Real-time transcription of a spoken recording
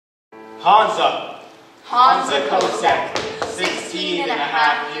Hansa Kosek, 16 and a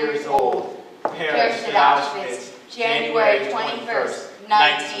half years old, perished at Auschwitz, January 21st,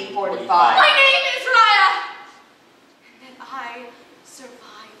 1945. My name is Raya! And then I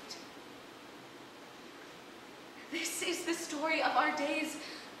survived. This is the story of our days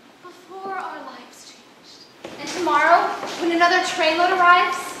before our lives changed. And tomorrow, when another trainload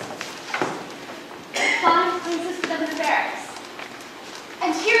arrives, Fun brings us to the barracks.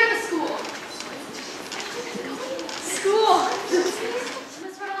 And here at the school.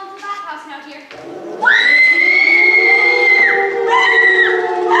 Let's run along to the bathhouse now, dear.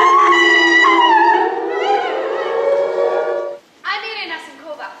 I'm Irina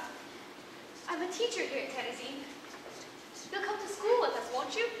Sinkova. I'm a teacher here at Tennessee. You'll come to school with us,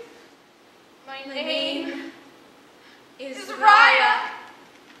 won't you? My name is Raya.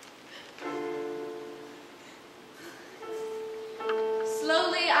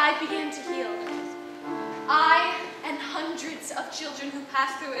 Slowly, I began to heal. I and hundreds of children who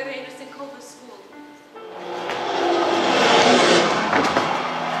passed through Irina Sinkova's school.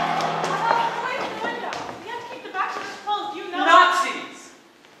 Nazis!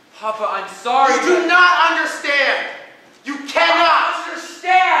 Papa, I'm sorry. You do not understand! You cannot! I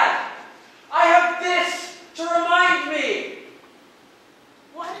understand! I have this to remind me!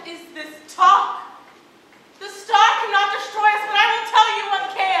 What is this talk? The star cannot destroy us, but I will tell you what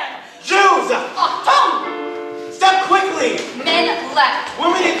can. Jews! Step quickly! Men left.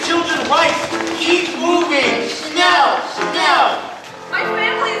 Women and children right! Keep moving! Now! Now! My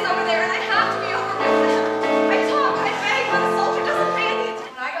family is over there and I have to be over with them. I talk, I beg, but the soldier doesn't pay any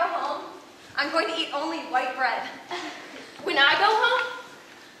attention. When I go home, I'm going to eat only white bread. When I go home,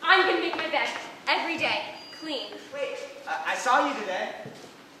 I'm going to make my bed every day, clean. Wait, I saw you today.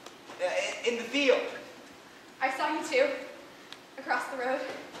 In the field. I saw you too, across the road.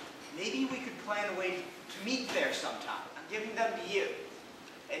 Maybe we could plan a way to meet there sometime. I'm giving them to you.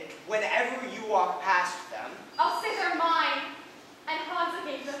 And whenever you walk past them... I'll say they're mine. And Hansa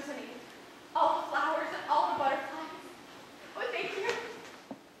gave them to me. All the flowers and all the butterflies. Oh, thank you.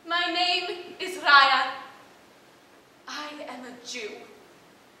 My name is Raya. I am a Jew.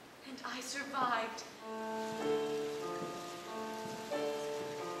 And I survived.